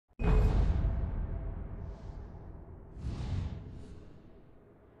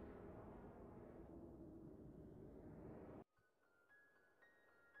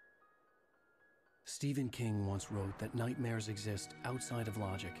Stephen King once wrote that nightmares exist outside of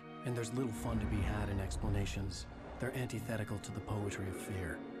logic, and there's little fun to be had in explanations. They're antithetical to the poetry of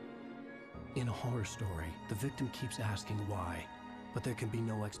fear. In a horror story, the victim keeps asking why, but there can be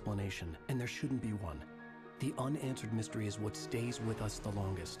no explanation, and there shouldn't be one. The unanswered mystery is what stays with us the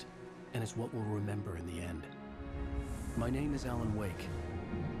longest, and it's what we'll remember in the end. My name is Alan Wake.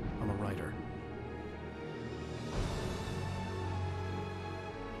 I'm a writer.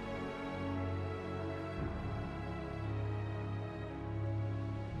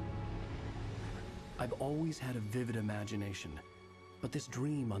 I've always had a vivid imagination, but this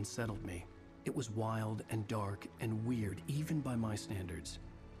dream unsettled me. It was wild and dark and weird, even by my standards.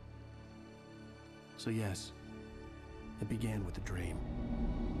 So yes, it began with a dream.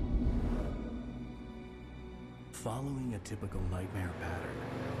 Following a typical nightmare pattern,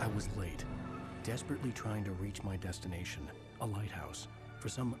 I was late, desperately trying to reach my destination, a lighthouse. For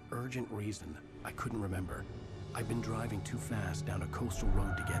some urgent reason, I couldn't remember. I'd been driving too fast down a coastal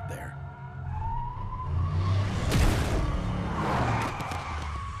road to get there.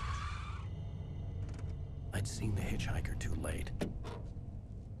 I'd seen the hitchhiker too late.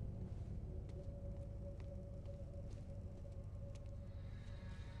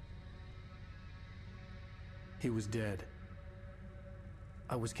 He was dead.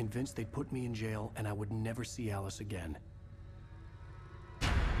 I was convinced they'd put me in jail and I would never see Alice again.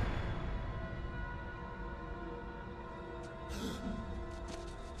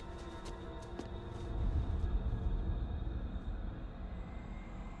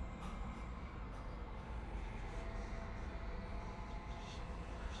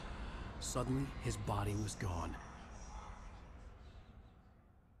 Suddenly, his body was gone.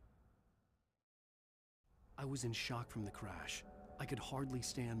 I was in shock from the crash. I could hardly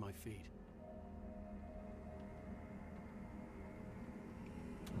stay on my feet.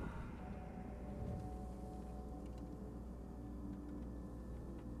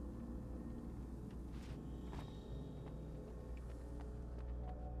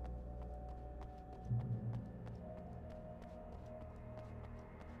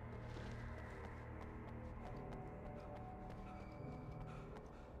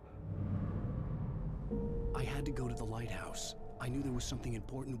 I had to go to the lighthouse. I knew there was something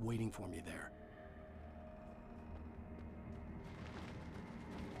important waiting for me there.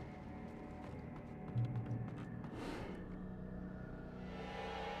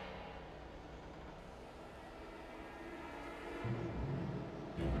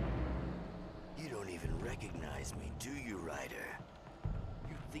 You don't even recognize me, do you, Ryder?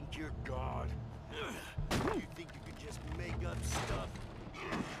 You think you're God? You think you can just make up stuff?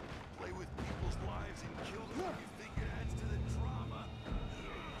 Play with people's lives and kill them? You think it adds to the drama?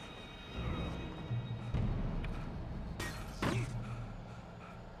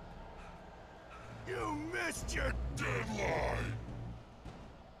 You missed your deadline!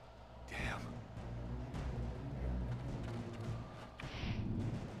 Damn.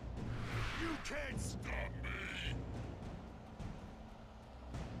 You can't stop me!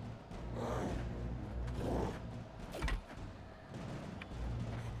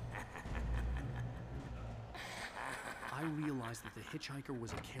 I realized that the hitchhiker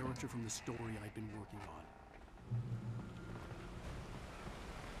was a character from the story I'd been working on.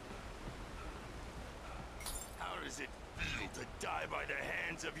 How does it feel to die by the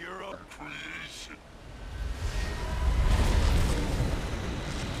hands of your own creation?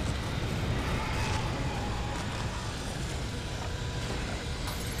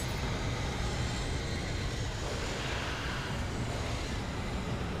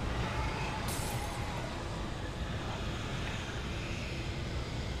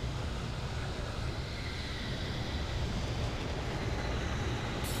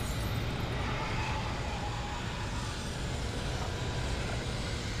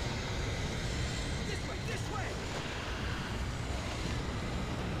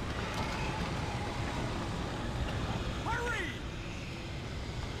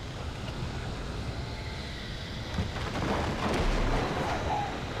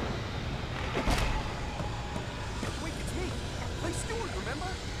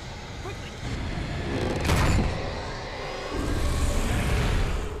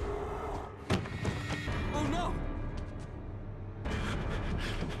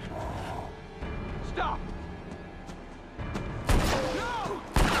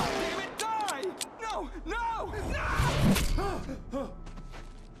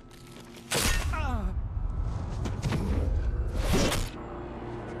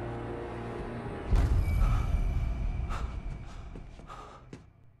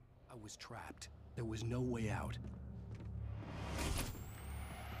 Trapped. There was no way out.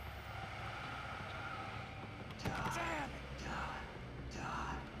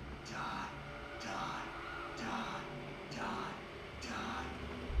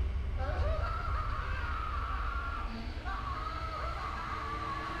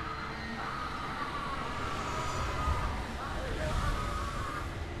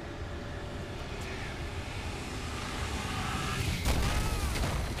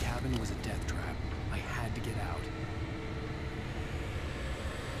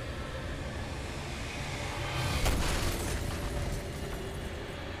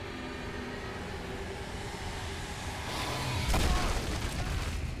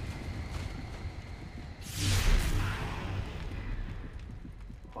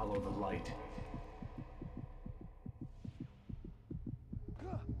 light.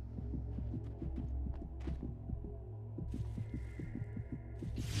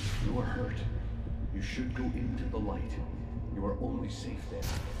 You are hurt. You should go into the light. You are only safe there.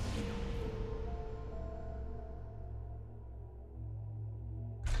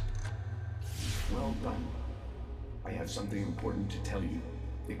 Well done. I have something important to tell you.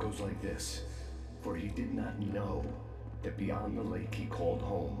 It goes like this. For he did not know that beyond the lake he called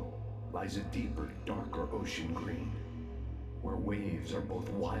home lies a deeper, darker ocean green, where waves are both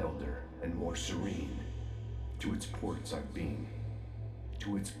wilder and more serene. To its ports I've been.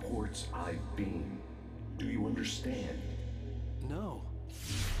 To its ports I've been. Do you understand? No.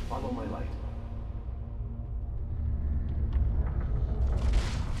 Follow my light.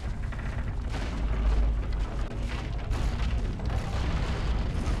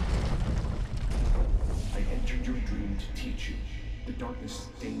 I entered your dream to teach you. The darkness is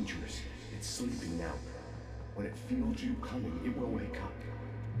dangerous. It's sleeping now. When it feels you coming, it will wake up.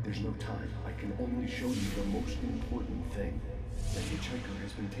 There's no time. I can only show you the most important thing. The hitchhiker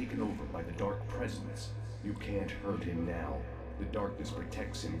has been taken over by the dark presence. You can't hurt him now. The darkness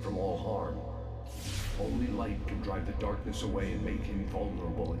protects him from all harm. Only light can drive the darkness away and make him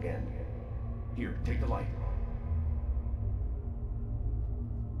vulnerable again. Here, take the light.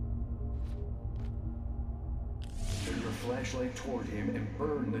 Turn your flashlight toward him and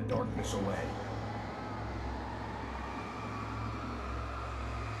burn the darkness away.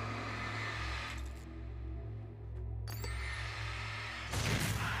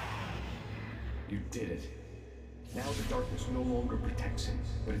 You did it. Now the darkness no longer protects him,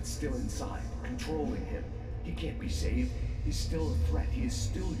 but it's still inside, controlling him. He can't be saved. He's still a threat. He is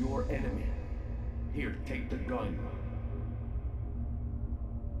still your enemy. Here, take the gun.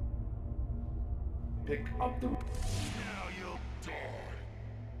 Pick up the... Now you'll die.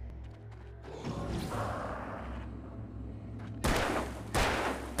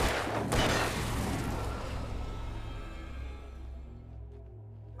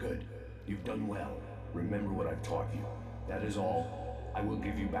 Good. You've done well. Remember what I've taught you. That is all. I will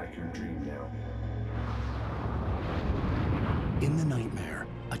give you back your dream now. In the nightmare,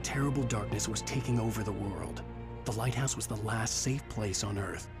 a terrible darkness was taking over the world. The lighthouse was the last safe place on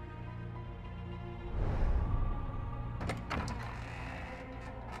Earth.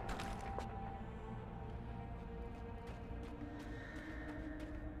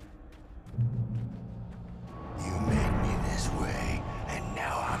 You made me this way, and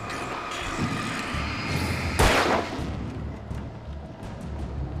now I'm gonna kill you.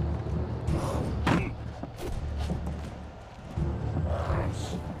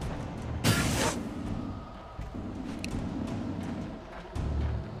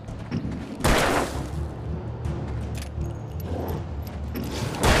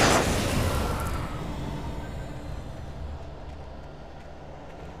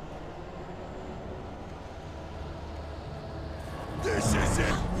 This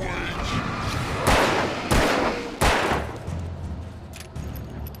isn't working.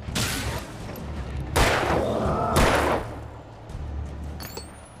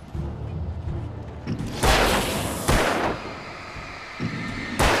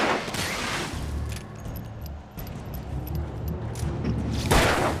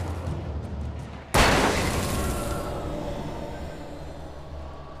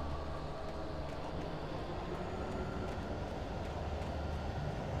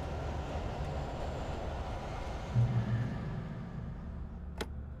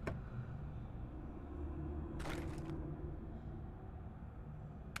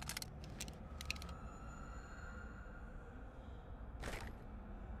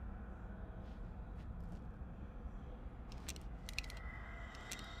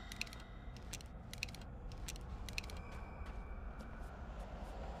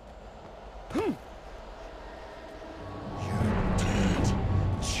 You're dead,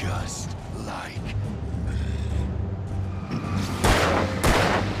 just like me.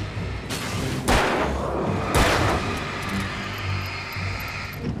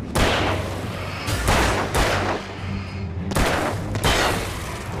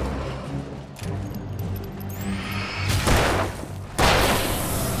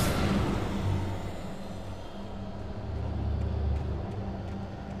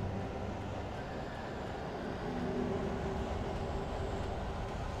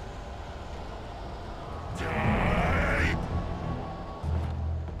 Die!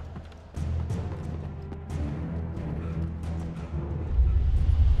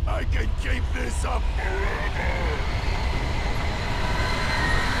 I can keep this up forever!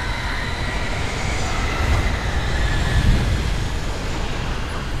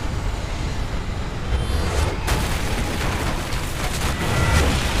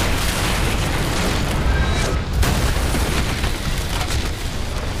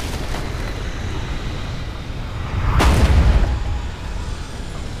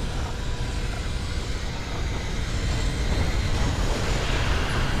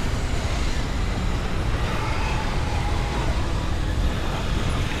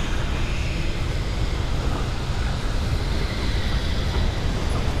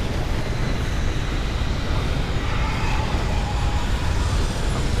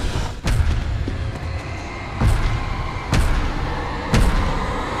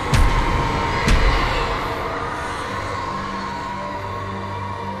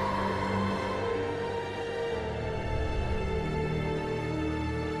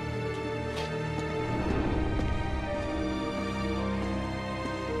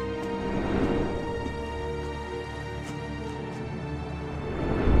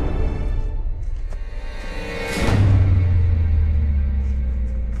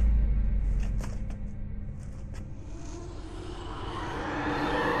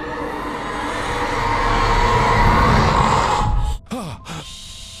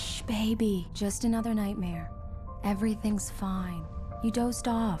 Just another nightmare. Everything's fine. You dozed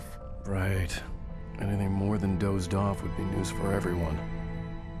off. Right. Anything more than dozed off would be news for everyone.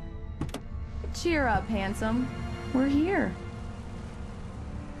 Cheer up, handsome. We're here.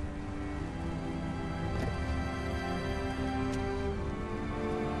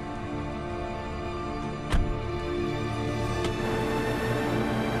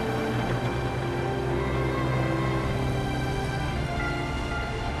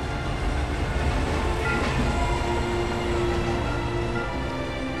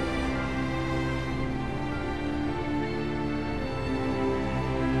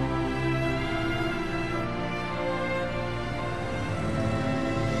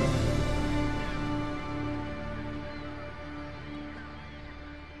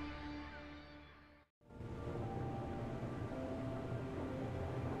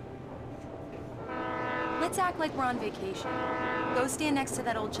 Let's act like we're on vacation. Go stand next to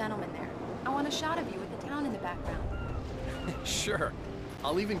that old gentleman there. I want a shot of you with the town in the background. Sure.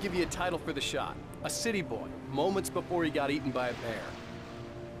 I'll even give you a title for the shot. A city boy, moments before he got eaten by a bear.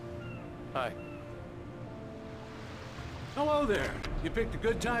 Hi. Hello there. You picked a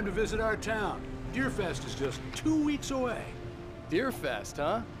good time to visit our town. Deerfest is just 2 weeks away. Deerfest,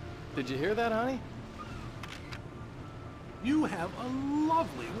 huh? Did you hear that, honey? You have a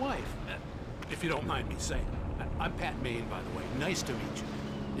lovely wife. If you don't mind me saying. I'm Pat Maine, by the way. Nice to meet you.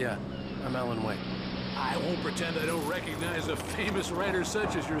 Yeah, I'm Alan Wake. I won't pretend I don't recognize a famous writer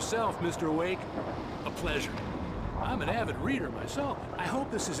such as yourself, Mr. Wake. A pleasure. I'm an avid reader myself. I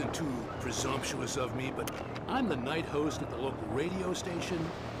hope this isn't too presumptuous of me, but I'm the night host at the local radio station.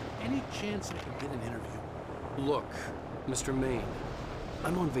 Any chance I can get an interview? Look, Mr. Maine,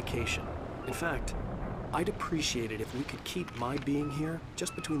 I'm on vacation. In fact, I'd appreciate it if we could keep my being here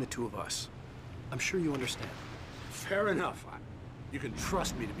just between the two of us. I'm sure you understand. Fair enough. You can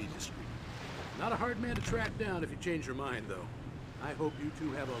trust me to be discreet. Not a hard man to track down if you change your mind, though. I hope you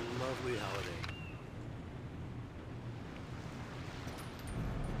two have a lovely holiday.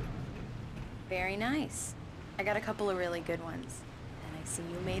 Very nice. I got a couple of really good ones. And I see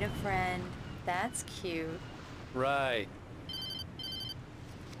you made a friend. That's cute. Right.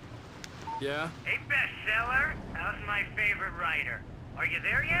 Yeah? Hey, bestseller. How's my favorite writer? Are you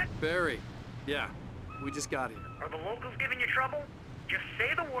there yet? Barry. Yeah, we just got here. Are the locals giving you trouble? Just say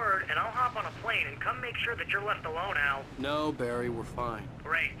the word and I'll hop on a plane and come make sure that you're left alone, Al. No, Barry, we're fine.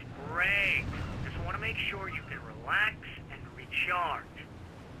 Great, great. Just want to make sure you can relax and recharge.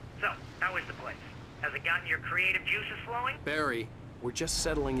 So, how is the place? Has it gotten your creative juices flowing? Barry, we're just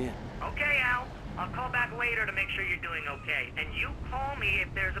settling in. Okay, Al. I'll call back later to make sure you're doing okay. And you call me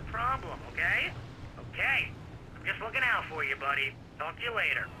if there's a problem, okay? Okay. I'm just looking out for you, buddy. Talk to you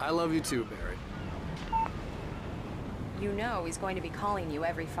later. I love you too, Barry. You know he's going to be calling you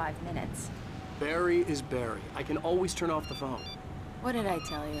every 5 minutes. Barry is Barry. I can always turn off the phone. What did I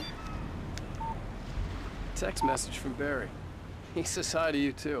tell you? Text message from Barry. He says hi to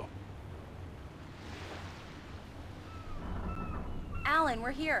you too. Alan, we're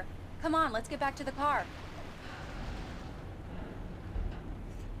here. Come on, let's get back to the car.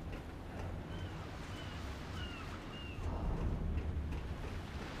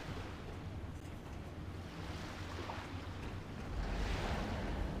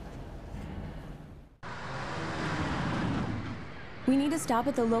 We need to stop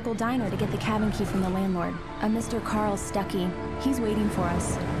at the local diner to get the cabin key from the landlord, a Mr. Carl Stuckey. He's waiting for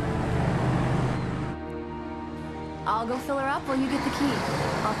us. I'll go fill her up while you get the key.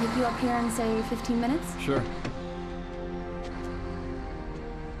 I'll pick you up here in, say, 15 minutes? Sure.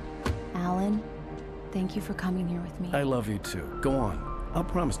 Alan, thank you for coming here with me. I love you too. Go on. I'll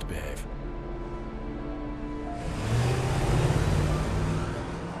promise to behave.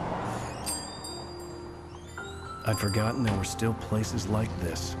 I'd forgotten there were still places like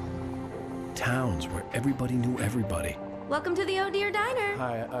this. Towns where everybody knew everybody. Welcome to the Oh Dear Diner.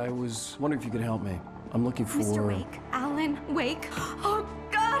 Hi, I was wondering if you could help me. I'm looking for... Mr. Wake. Alan Wake. Oh,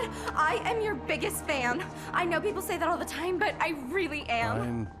 God! I am your biggest fan. I know people say that all the time, but I really am.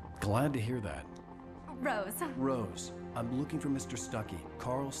 I'm glad to hear that. Rose. Rose, I'm looking for Mr. Stuckey.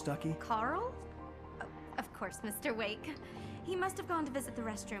 Carl Stuckey? Carl? Oh, of course, Mr. Wake. He must have gone to visit the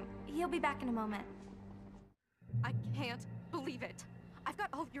restroom. He'll be back in a moment. I can't believe it. I've got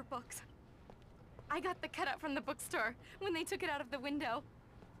all of your books. I got the cutout from the bookstore when they took it out of the window.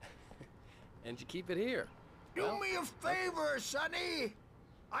 And you keep it here. Do me a favor, Sonny.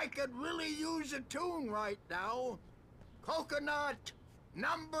 I could really use a tune right now. Coconut,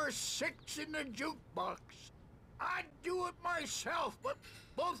 number 6 in the jukebox. I'd do it myself, but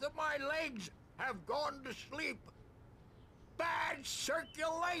both of my legs have gone to sleep. Bad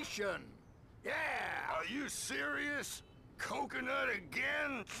circulation. Yeah! Are you serious? Coconut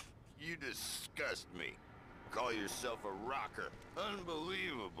again? You disgust me. Call yourself a rocker.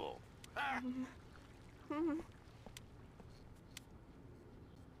 Unbelievable.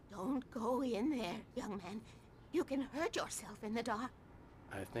 Don't go in there, young man. You can hurt yourself in the dark.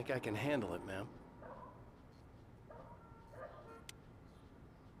 I think I can handle it, ma'am.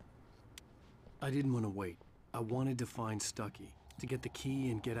 I didn't want to wait. I wanted to find Stucky, to get the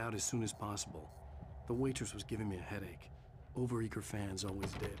key and get out as soon as possible. The waitress was giving me a headache. Overeager fans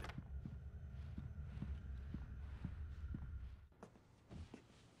always did.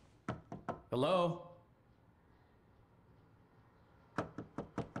 Hello?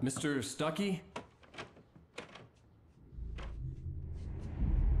 Mr. Stucky?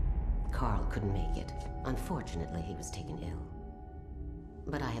 Carl couldn't make it. Unfortunately, he was taken ill.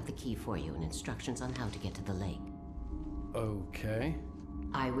 But I have the key for you and instructions on how to get to the lake. Okay.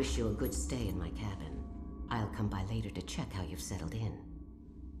 I wish you a good stay in my cabin. I'll come by later to check how you've settled in.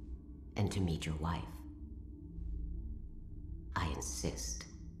 And to meet your wife. I insist.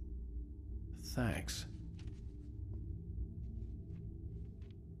 Thanks.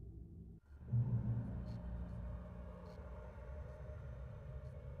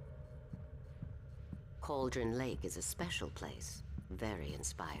 Cauldron Lake is a special place. Very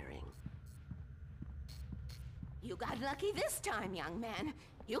inspiring. You got lucky this time, young man.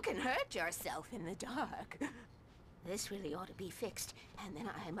 You can hurt yourself in the dark. This really ought to be fixed, and then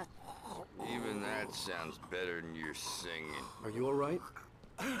I'm a... Even that sounds better than your singing. Are you all right?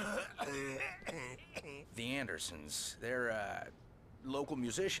 The Andersons, they're, local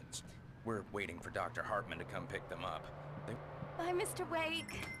musicians. We're waiting for Dr. Hartman to come pick them up. Bye, Mr.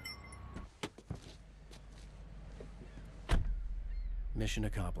 Wake. Mission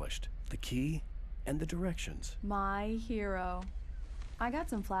accomplished. The key and the directions. My hero. I got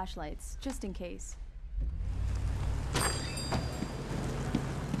some flashlights, just in case.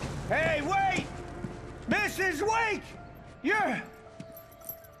 Hey, wait! Mrs. Wake!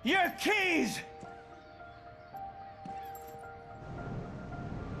 Your keys!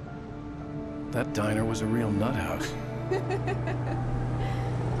 That diner was a real nut house.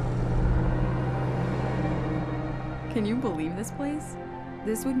 Can you believe this place?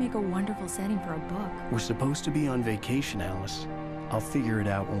 This would make a wonderful setting for a book. We're supposed to be on vacation, Alice. I'll figure it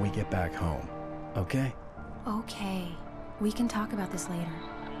out when we get back home. Okay? Okay. We can talk about this later.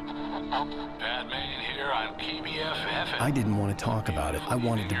 Bad man here on KBFF. I didn't want to talk about it. I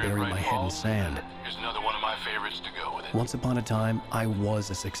wanted to bury my head in sand. Here's another one of my favorites to go with it. Once upon a time, I was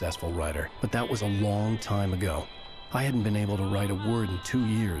a successful writer, but that was a long time ago. I hadn't been able to write a word in 2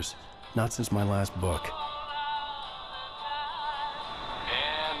 years. Not since my last book.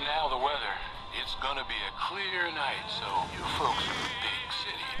 And now the weather. It's gonna be a clear night, so you folks in the big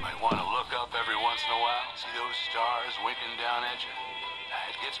city might want to look up every once in a while. See those stars winking down at you?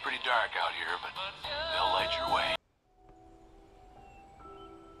 It gets pretty dark out here, but they'll light your way.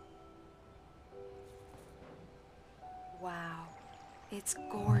 Wow. It's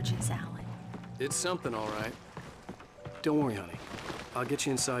gorgeous, Alan. It's something, all right. Don't worry, honey. I'll get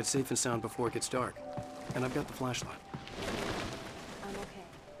you inside safe and sound before it gets dark. And I've got the flashlight. I'm okay.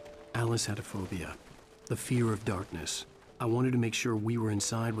 Alice had a phobia. The fear of darkness. I wanted to make sure we were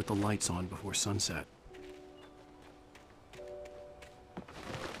inside with the lights on before sunset.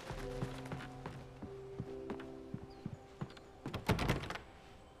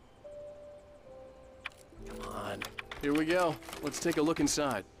 Come on. Here we go. Let's take a look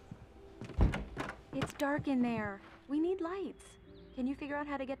inside. It's dark in there. We need lights. Can you figure out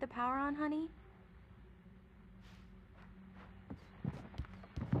how to get the power on, honey?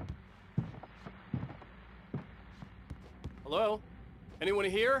 Hello? Anyone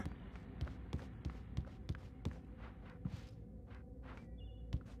here?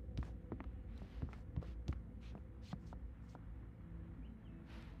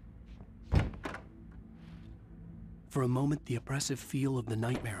 For a moment, the oppressive feel of the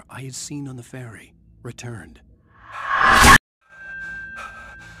nightmare I had seen on the ferry returned.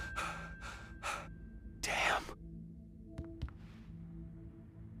 Damn.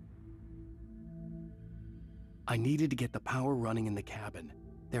 I needed to get the power running in the cabin.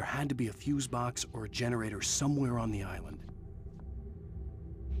 There had to be a fuse box or a generator somewhere on the island.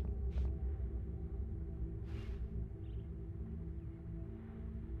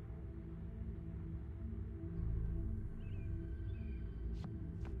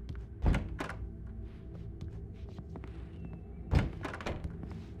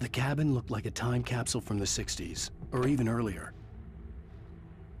 The cabin looked like a time capsule from the 60s, or even earlier.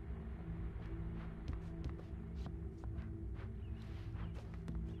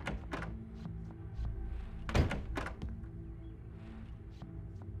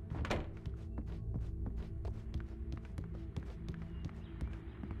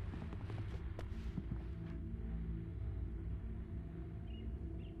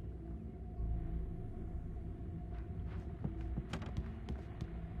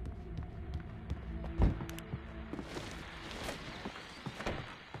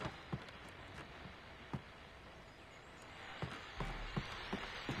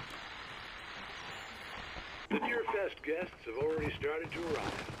 Beer Fest guests have already started to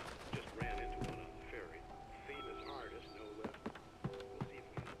arrive. Just ran into one on the ferry. Famous artist, no less. We'll see if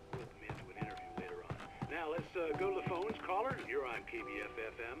we can put them into an interview later on. Now let's go to the phones. Caller, you're on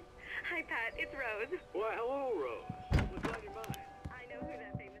KBF-FM. Hi, Pat. It's Rose. Why, hello, Rose. What's on your mind? I know who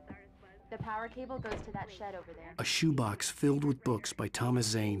that famous artist was. The power cable goes to that shed over there. A shoebox filled with books by Thomas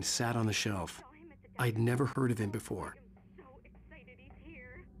Zane sat on the shelf. I'd never heard of him before. I'm so excited he's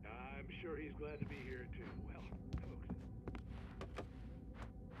here. I'm sure he's glad to be here, too. Well,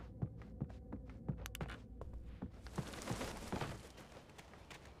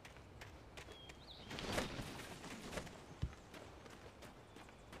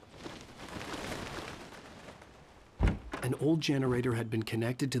 An old generator had been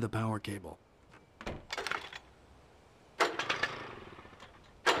connected to the power cable.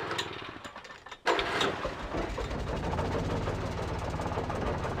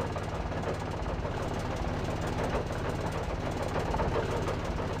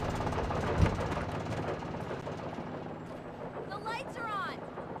 The lights are on!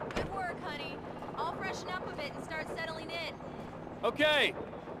 Good work, honey. I'll freshen up a bit and start settling in. Okay,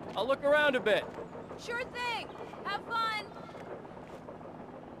 I'll look around a bit. Sure thing! Have fun!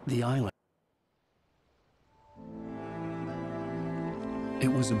 The island. It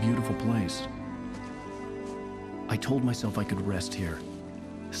was a beautiful place. I told myself I could rest here,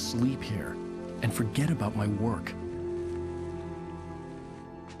 sleep here, and forget about my work.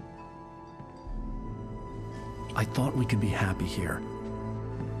 I thought we could be happy here.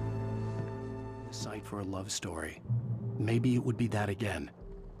 A site for a love story. Maybe it would be that again.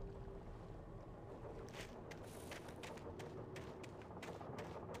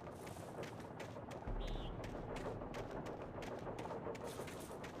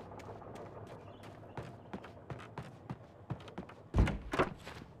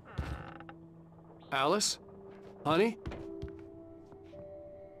 Alice? Honey?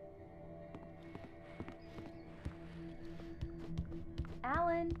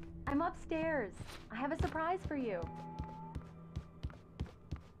 Alan, I'm upstairs. I have a surprise for you.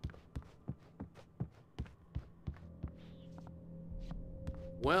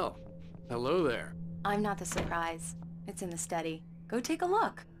 Well, hello there. I'm not the surprise. It's in the study. Go take a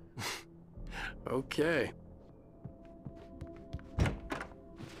look. Okay.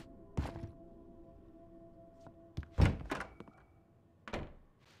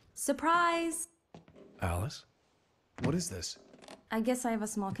 Surprise! Alice? What is this? I guess I have a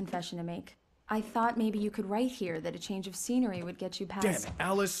small confession to make. I thought maybe you could write here that a change of scenery would get you past— Damn it,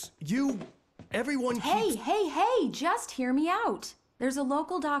 Alice! Everyone keeps— Hey! Just hear me out! There's a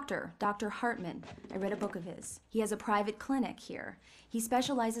local doctor, Dr. Hartman. I read a book of his. He has a private clinic here. He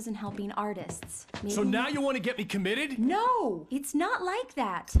specializes in helping artists. Maybe— So now you want to get me committed? No! It's not like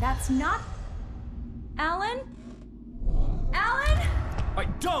that. That's not— Alan? Alan?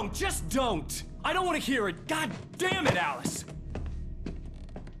 Just don't! I don't want to hear it! God damn it, Alice!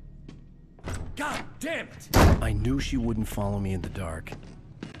 God damn it! I knew she wouldn't follow me in the dark.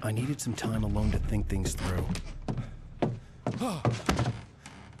 I needed some time alone to think things through.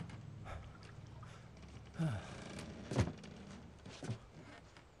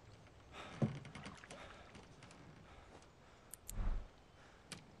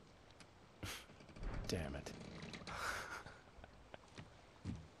 Damn it.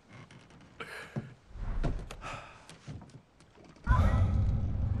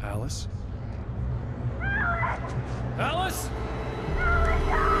 Alice? Alice?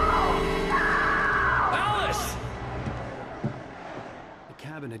 Alice! The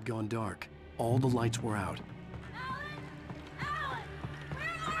cabin had gone dark. All the lights were out. Alan! Where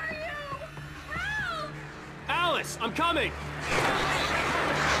are you? Help! Alice, I'm coming!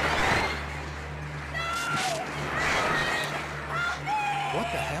 What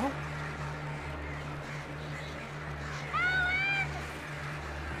the hell?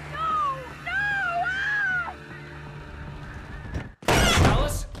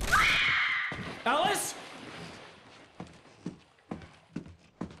 Alice? Alice?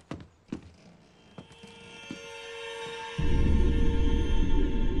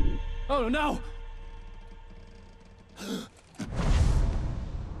 Oh no!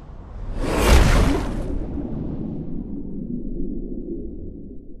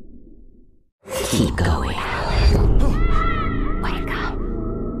 Keep going. Wake up.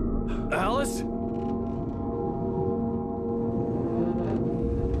 Alice?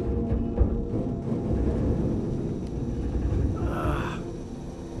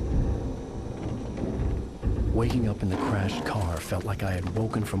 Waking up in the crashed car felt like I had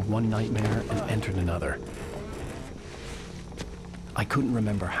woken from one nightmare and entered another. I couldn't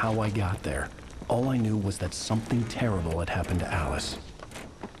remember how I got there All I knew was that something terrible had happened to Alice.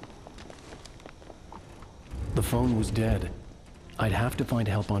 The phone was dead. I'd have to find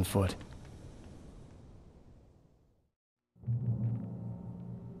help on foot.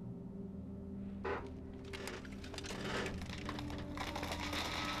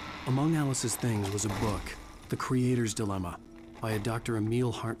 Among Alice's things was a book, The Creator's Dilemma, by a Dr.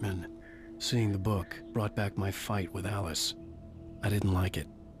 Emil Hartmann. Seeing the book brought back my fight with Alice. I didn't like it,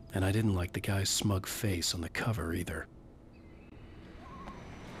 and I didn't like the guy's smug face on the cover either.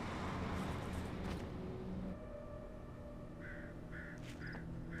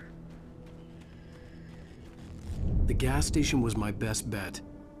 The gas station was my best bet.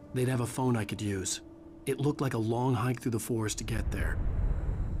 They'd have a phone I could use. It looked like a long hike through the forest to get there.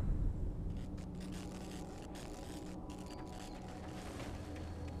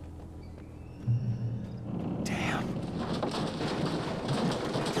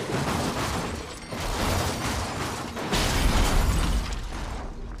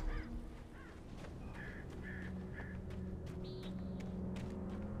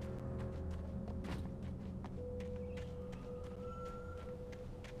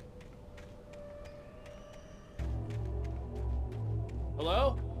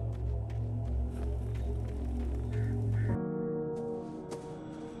 Hello?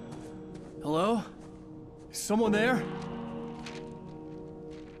 Hello? Is someone there?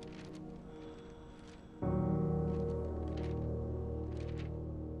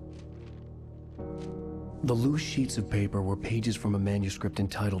 The loose sheets of paper were pages from a manuscript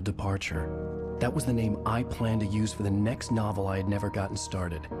entitled Departure. That was the name I planned to use for the next novel I had never gotten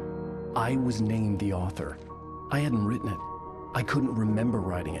started. I was named the author. I hadn't written it. I couldn't remember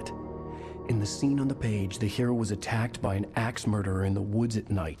writing it. In the scene on the page, the hero was attacked by an axe murderer in the woods at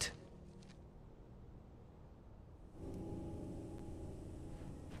night.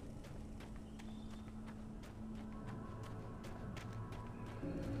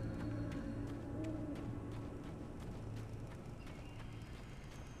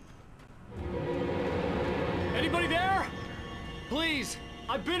 Anybody there? Please,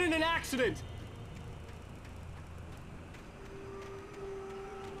 I've been in an accident.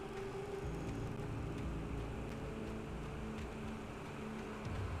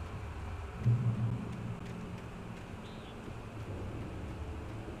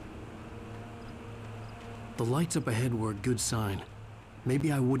 The lights up ahead were a good sign.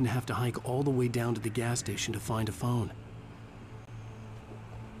 Maybe I wouldn't have to hike all the way down to the gas station to find a phone.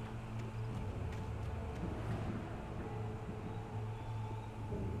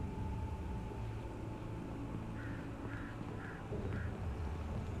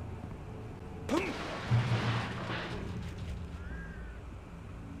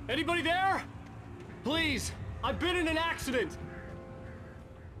 Anybody there? Please, I've been in an accident.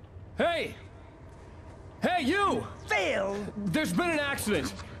 Hey! Hey, you! Phil! There's been an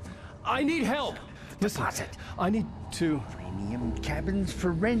accident. I need help. Listen, I need to... Premium cabins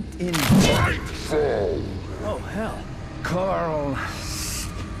for rent in... Oh, hell. Carl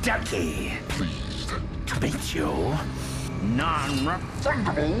Stuckey. Pleased to meet you.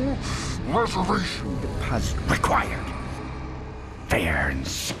 Non-refundable reservation deposit required. Fair and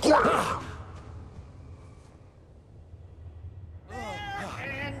square.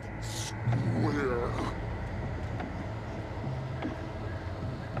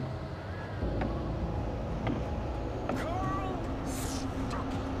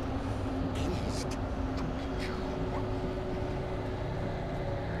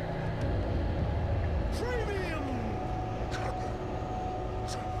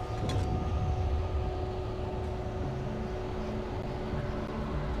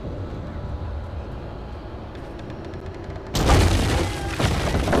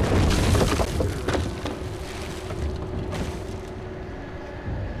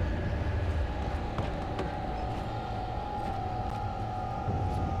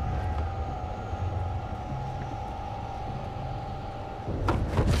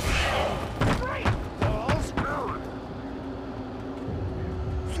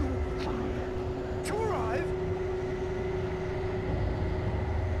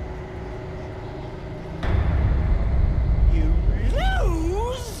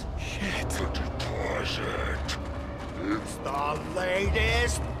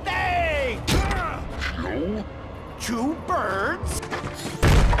 Two birds?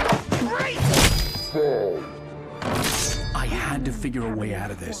 Great! I had to figure a way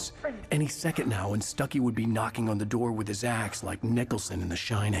out of this. Any second now, and Stuckey would be knocking on the door with his axe like Nicholson in The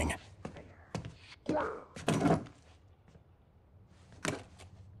Shining.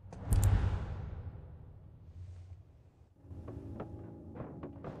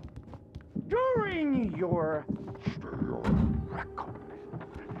 your record.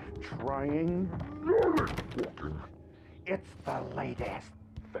 Trying. It's the latest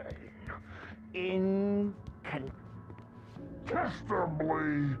thing.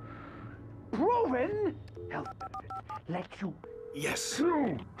 Incontestably proven. Let you. Yes.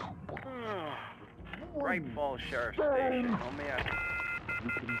 Right Falls Sheriff Station. Only You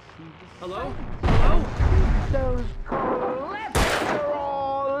can see the Hello? Hello? those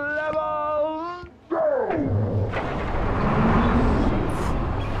cholesterol levels go.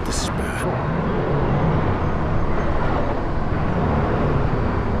 This is bad.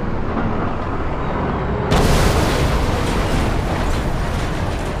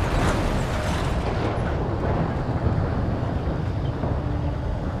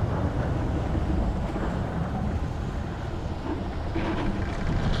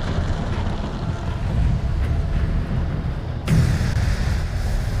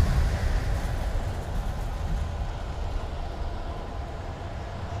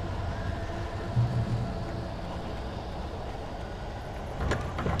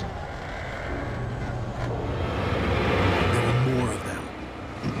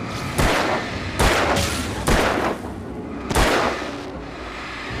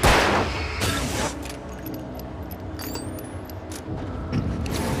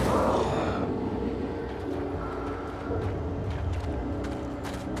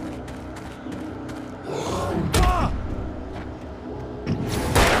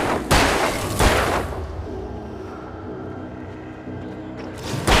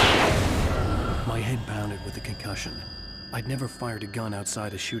 I'd never fired a gun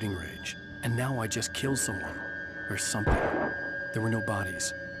outside a shooting range, and now I just killed someone. Or something. There were no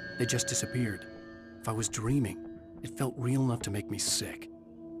bodies. They just disappeared. If I was dreaming, it felt real enough to make me sick.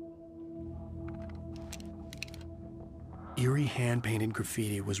 Eerie hand-painted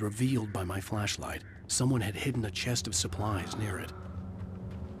graffiti was revealed by my flashlight. Someone had hidden a chest of supplies near it.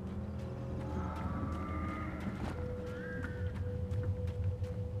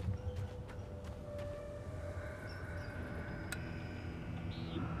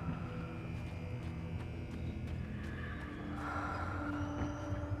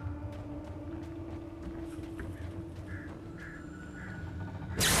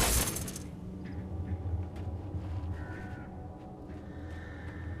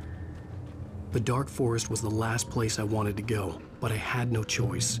 The dark forest was the last place I wanted to go, but I had no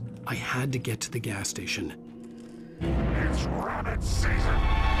choice. I had to get to the gas station. It's rabbit season.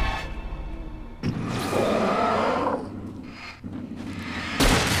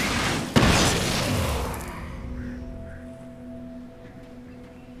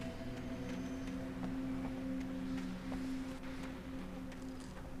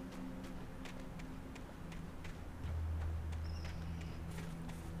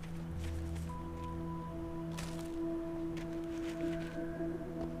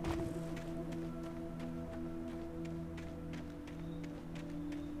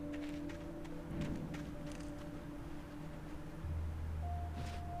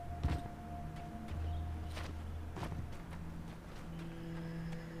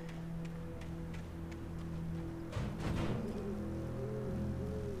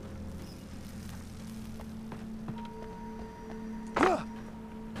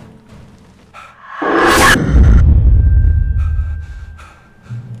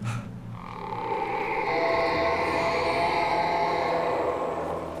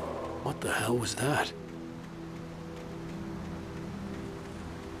 What the hell was that?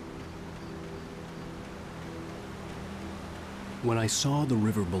 When I saw the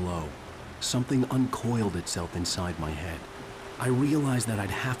river below, something uncoiled itself inside my head. I realized that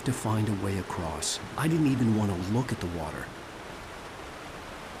I'd have to find a way across. I didn't even want to look at the water.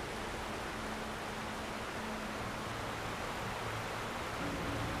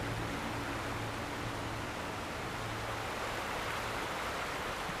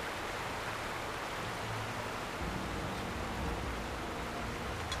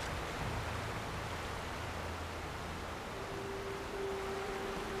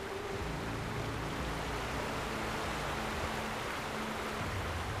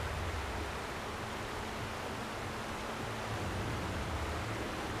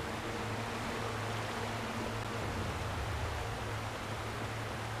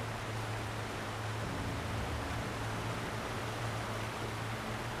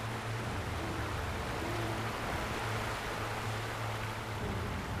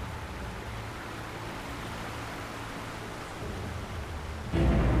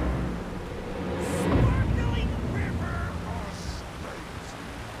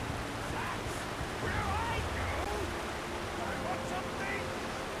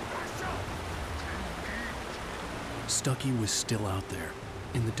 Stucky was still out there,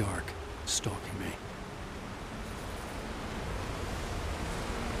 in the dark, stalking me.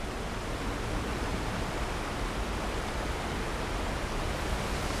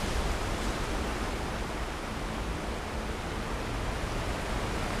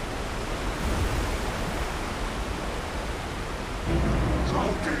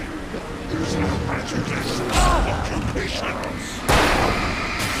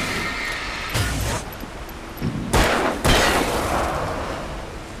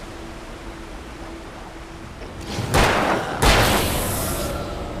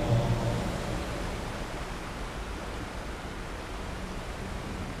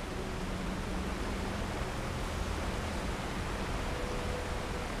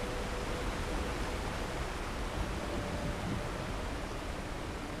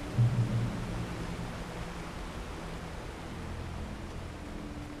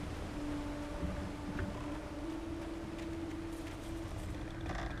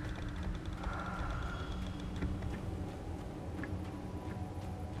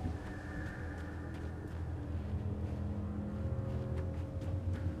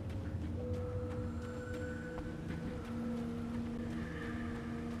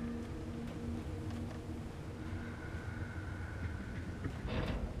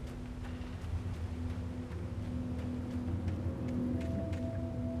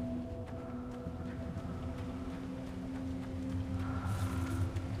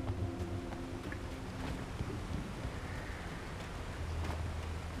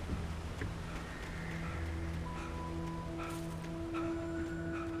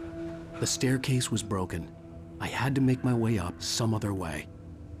 The staircase was broken. I had to make my way up some other way.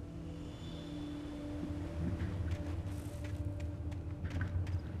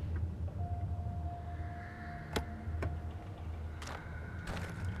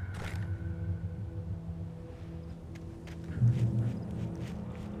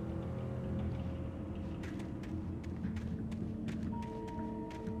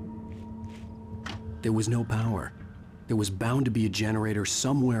 There was no power. There was bound to be a generator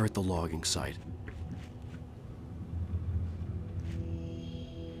somewhere at the logging site.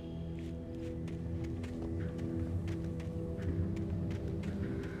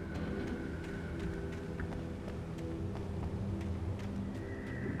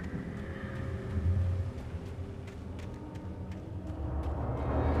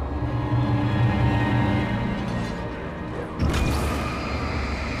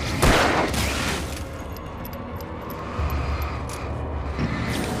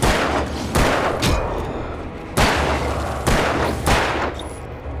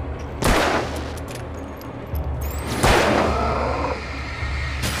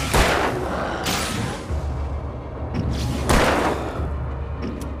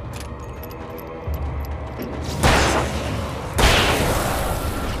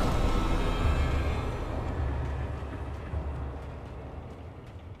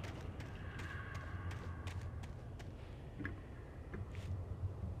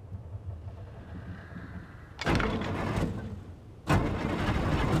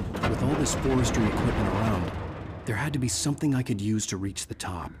 This forestry equipment around, there had to be something I could use to reach the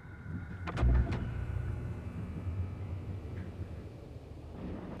top.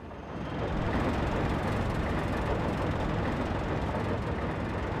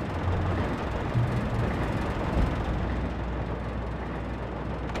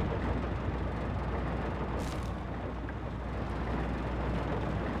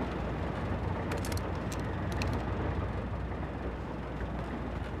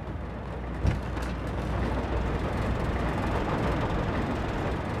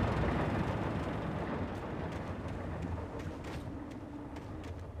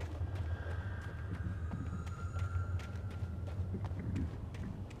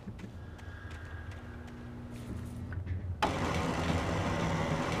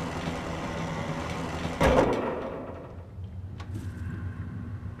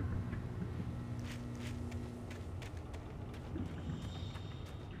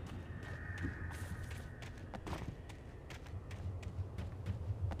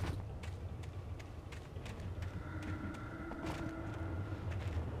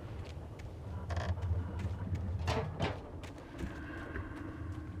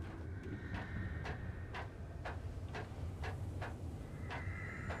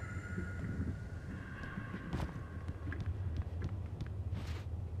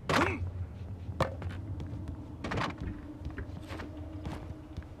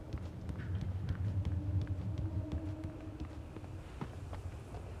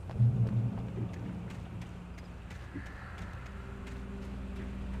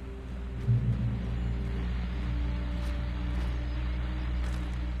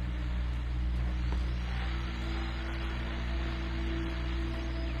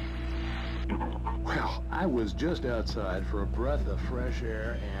 I was just outside for a breath of fresh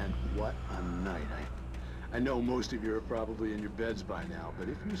air, and what a night. I know most of you are probably in your beds by now, but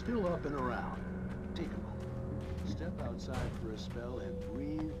if you're still up and around, take a moment. Step outside for a spell and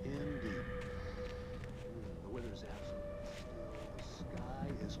breathe in deep. The weather's absolutely still. The sky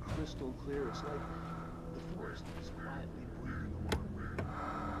is crystal clear. It's like the forest is quietly breathing along with you.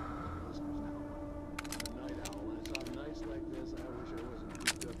 Listeners, now, I'm a night owl, and it's on nights like this, I wish I wasn't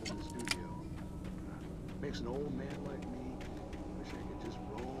cooped up in the studio. Makes an old man like me wish I could just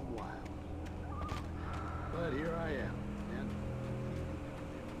roam wild. But here I am, and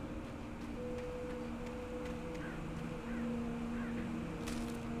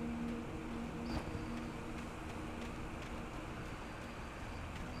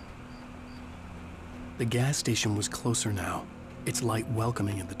the gas station was closer now, its light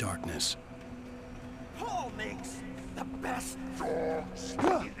welcoming in the darkness. Paul makes the best dogs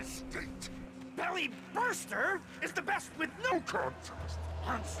in the state. Belly Burster is the best with no contest.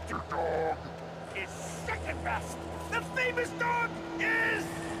 Monster Dog is second best. The famous dog is...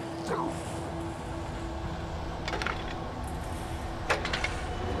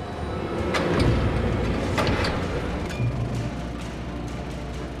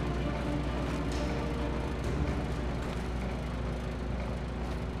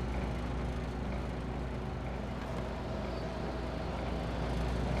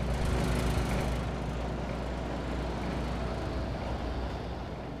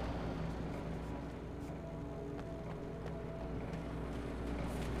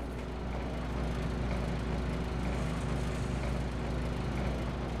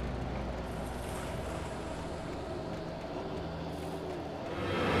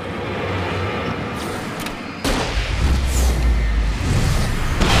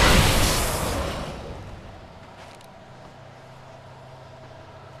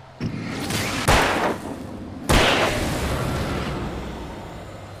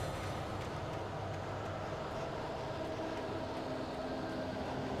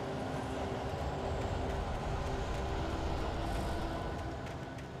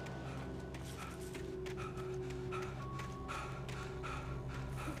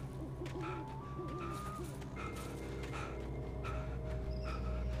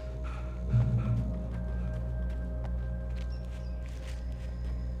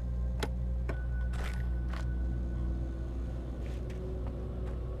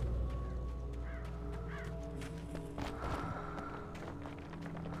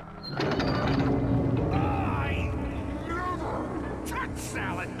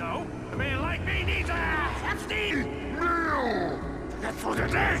 salad, no. A man like me needs a hefty meal. That's for the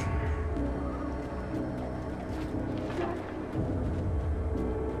day.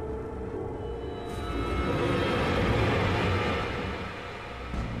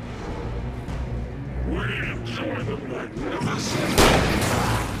 We enjoy the magnificent.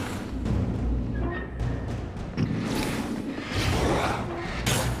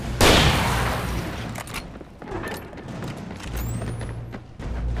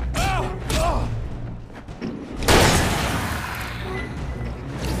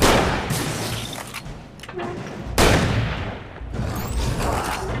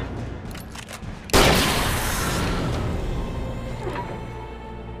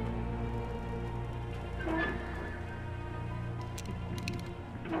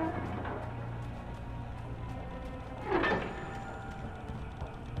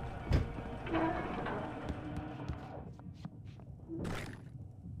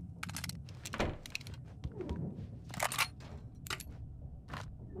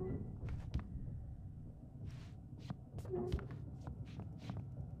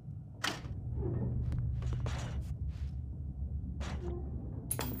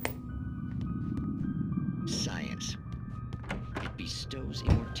 Science. It bestows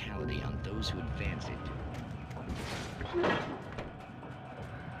immortality on those who advance it.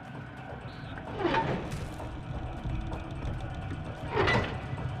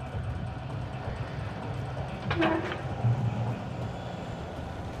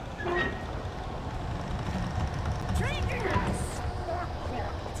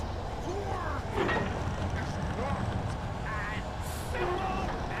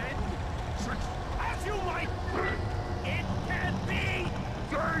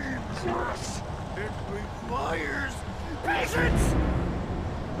 It requires patience!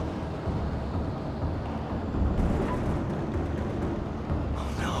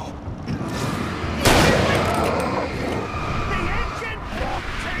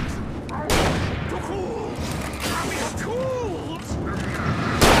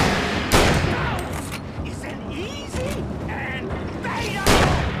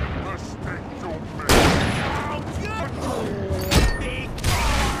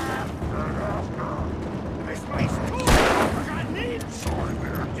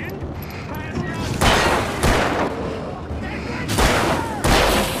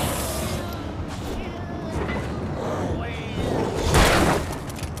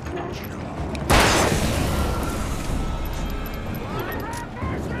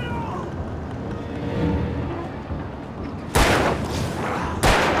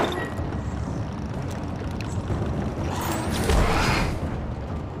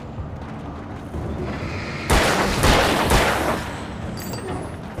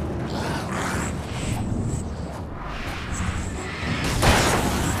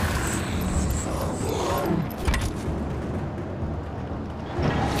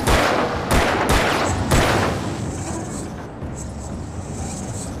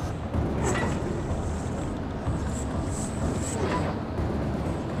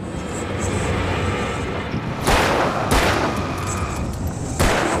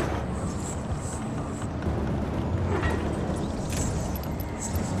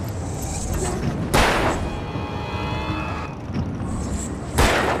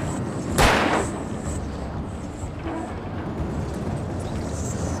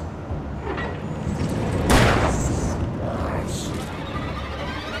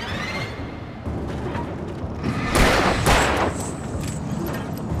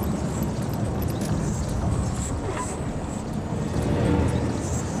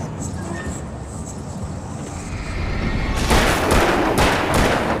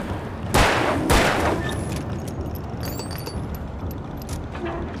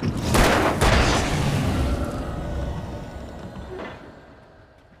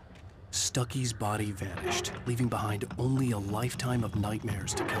 Stucky's body vanished, leaving behind only a lifetime of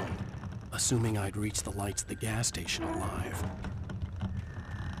nightmares to come, assuming I'd reach the lights of the gas station alive.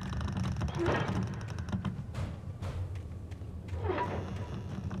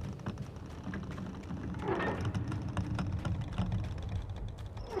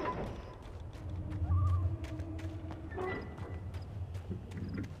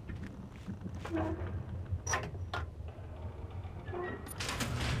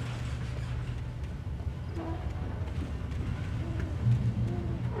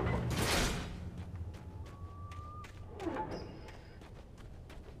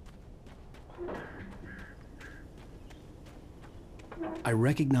 I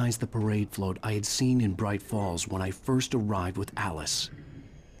recognized the parade float I had seen in Bright Falls when I first arrived with Alice.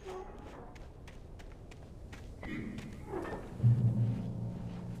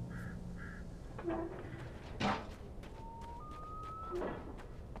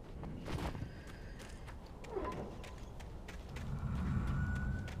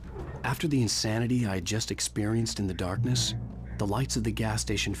 After the insanity I had just experienced in the darkness, the lights of the gas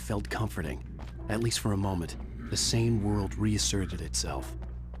station felt comforting, at least for a moment. The sane world reasserted itself.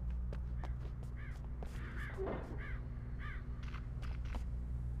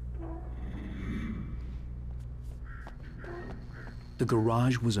 The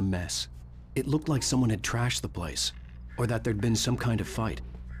garage was a mess. It looked like someone had trashed the place, or that there'd been some kind of fight.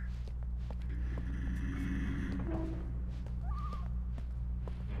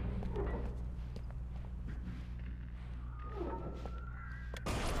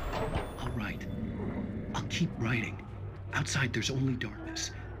 Keep writing. Outside, there's only darkness.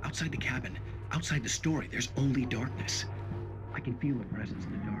 Outside the cabin, outside the story, there's only darkness. I can feel her presence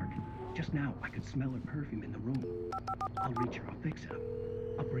in the dark. Just now, I could smell her perfume in the room. I'll reach her. I'll fix it up.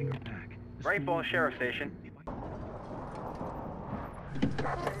 I'll bring her back. Bright Falls Sheriff Station.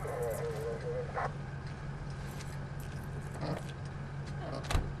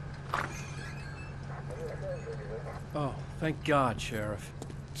 Oh, thank God, Sheriff.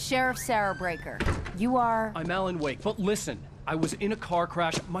 Sheriff Sarah Breaker. You are... I'm Alan Wake, but listen. I was in a car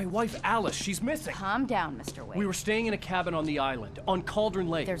crash. My wife, Alice, she's missing. Calm down, Mr. Wake. We were staying in a cabin on the island, on Cauldron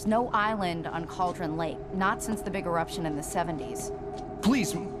Lake. There's no island on Cauldron Lake. Not since the big eruption in the 70s.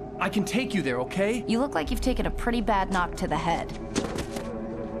 Please, I can take you there, okay? You look like you've taken a pretty bad knock to the head.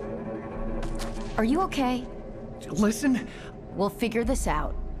 Are you okay? Listen. We'll figure this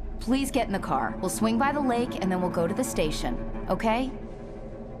out. Please get in the car. We'll swing by the lake and then we'll go to the station, okay?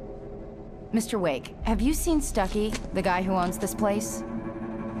 Mr. Wake, have you seen Stucky, the guy who owns this place?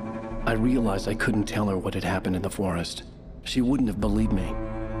 I realized I couldn't tell her what had happened in the forest. She wouldn't have believed me,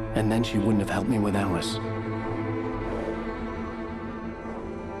 and then she wouldn't have helped me with Alice.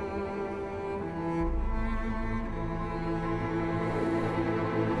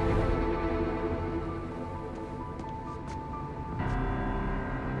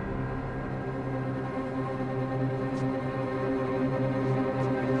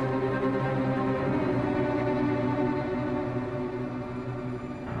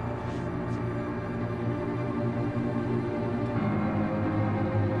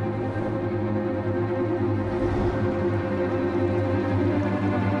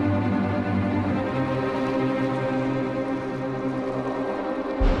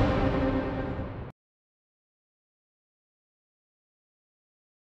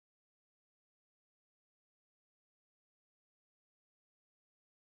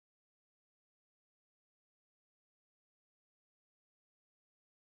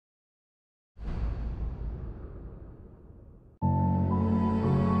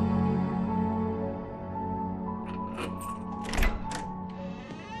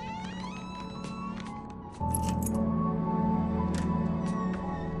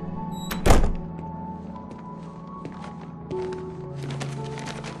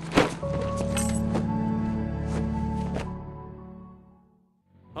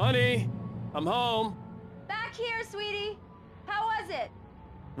 Honey, I'm home. Back here, sweetie. How was it?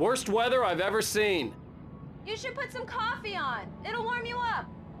 Worst weather I've ever seen. You should put some coffee on. It'll warm you up.